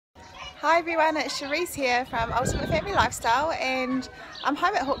Hi everyone, it's Cherise here from Ultimate Family Lifestyle, and I'm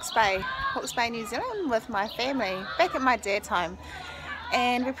home at Hawke's Bay, New Zealand with my family, back at my dad time.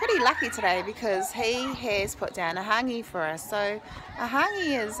 And we're pretty lucky today because he has put down a hangi for us. So a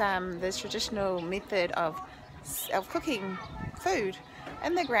hangi is the traditional method of cooking food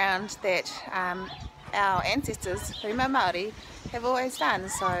in the ground that our ancestors, who are Māori, have always done.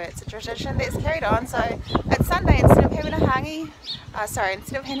 So it's a tradition that's carried on. So it's Sunday, instead of having a hangi,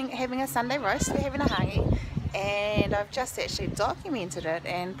 instead of having a Sunday roast, we're having a hangi. And I've just actually documented it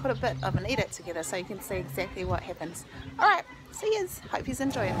and put a bit of an edit together so you can see exactly what happens. Alright, see yous. Hope you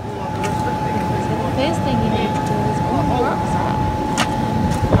enjoy it. So the first thing you need to do is pull the rocks up.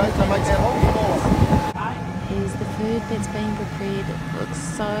 Here's the food that's being prepared. It looks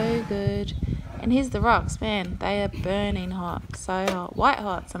so good. And here's the rocks, man. They are burning hot, so hot, white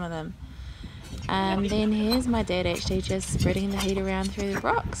hot, some of them. Then here's my dad actually just spreading the heat around through the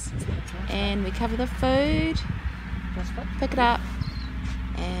rocks. And we cover the food, pick it up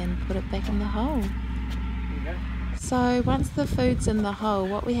and put it back in the hole. So once the food's in the hole,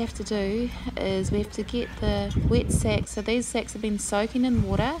 what we have to do is we have to get the wet sacks. So these sacks have been soaking in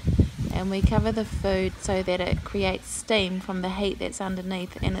water, and we cover the food so that it creates steam from the heat that's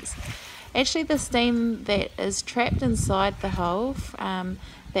underneath. And it's actually the steam that is trapped inside the hole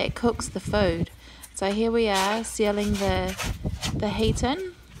that cooks the food. So here we are sealing the heat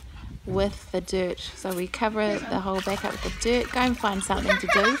in with the dirt. So we cover the hole back up with the dirt, go and find something to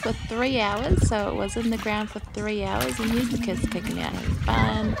do for 3 hours. So it was in the ground for 3 hours, and here's the kids kicking out having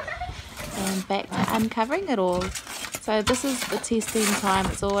fun, and back to uncovering it all. So this is the testing time.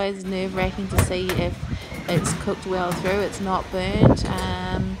 It's always nerve-wracking to see if it's cooked well through, it's not burnt.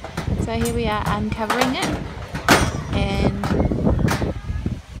 So here we are uncovering it, and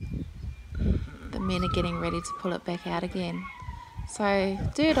the men are getting ready to pull it back out again. So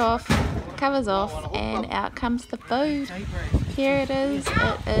dirt off, covers off, and out comes the food. Here it is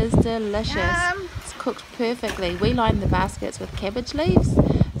delicious. It's cooked perfectly. We line the baskets with cabbage leaves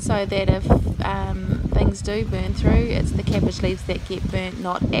so that if things do burn through, it's the cabbage leaves that get burnt,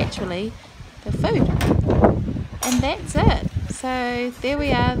 not actually the food. And that's it. So there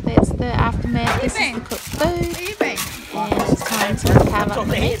we are, that's the aftermath. This is the cooked food, and it's time to carve up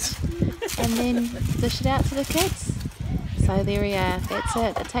the meat and then dish it out to the kids. So there we are, that's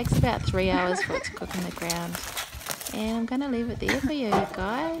it. It takes about 3 hours for it to cook in the ground. And I'm going to leave it there for you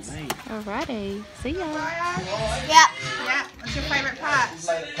guys. Alrighty, see ya. Yeah. What's your favourite part?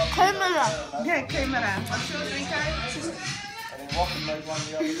 Kumara. Yeah, kumara. What's yours, Rico?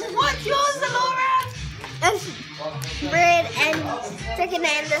 What's yours, Laura? It's bread and chicken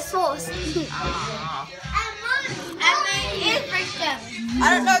and the sauce. And then everything. I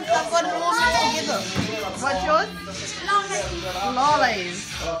don't know because I've got it all together. What's yours? Lollies.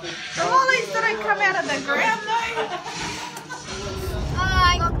 The lollies didn't come out of the ground though.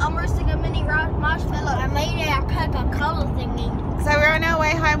 Look, I'm roasting a mini marshmallow. I made it a Coca-Cola thingy. So we're on our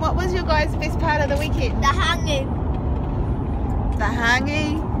way home. What was your guys' best part of the weekend? The Hangi. The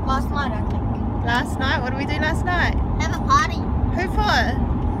hangi? Last night, I think. Last night? What did we do last night? Have a party. Who for?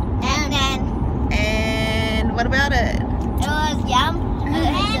 And then And what about it? it was yum. It was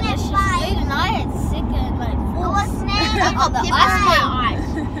delicious food, and I had sick and like I got the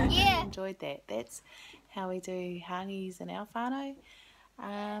ice cream. Yeah. Enjoyed that. That's how we do hangis in our whānau.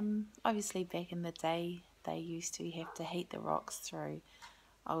 Obviously back in the day they used to have to heat the rocks through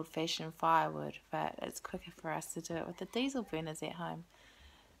old-fashioned firewood, but it's quicker for us to do it with the diesel burners at home.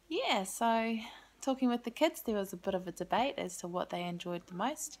 Yeah, so talking with the kids, there was a bit of a debate as to what they enjoyed the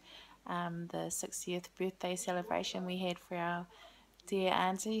most. The 60th birthday celebration we had for our dear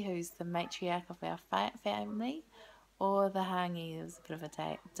auntie, who's the matriarch of our family, or the hangi. There was a bit of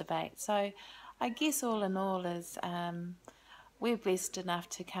a debate. So I guess all in all is we're blessed enough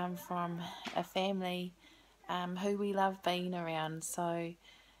to come from a family who we love being around. So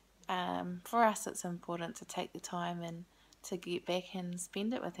for us it's important to take the time and to get back and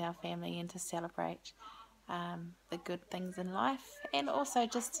spend it with our family and to celebrate the good things in life, and also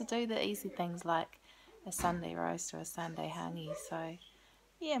just to do the easy things like a Sunday roast or a Sunday hangi. So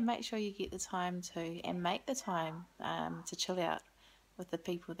yeah, make sure you get the time to, and make the time to chill out with the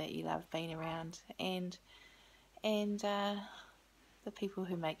people that you love being around, and the people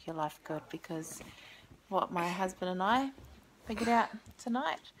who make your life good, because what my husband and I figured out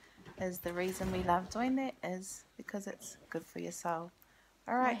tonight is the reason we love doing that is because it's good for your soul.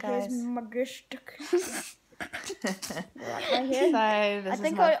 Alright guys. Here's majestic. So this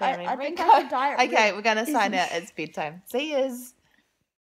is my family. I think I should die. Okay, we're going to sign out. It's bedtime. See yous.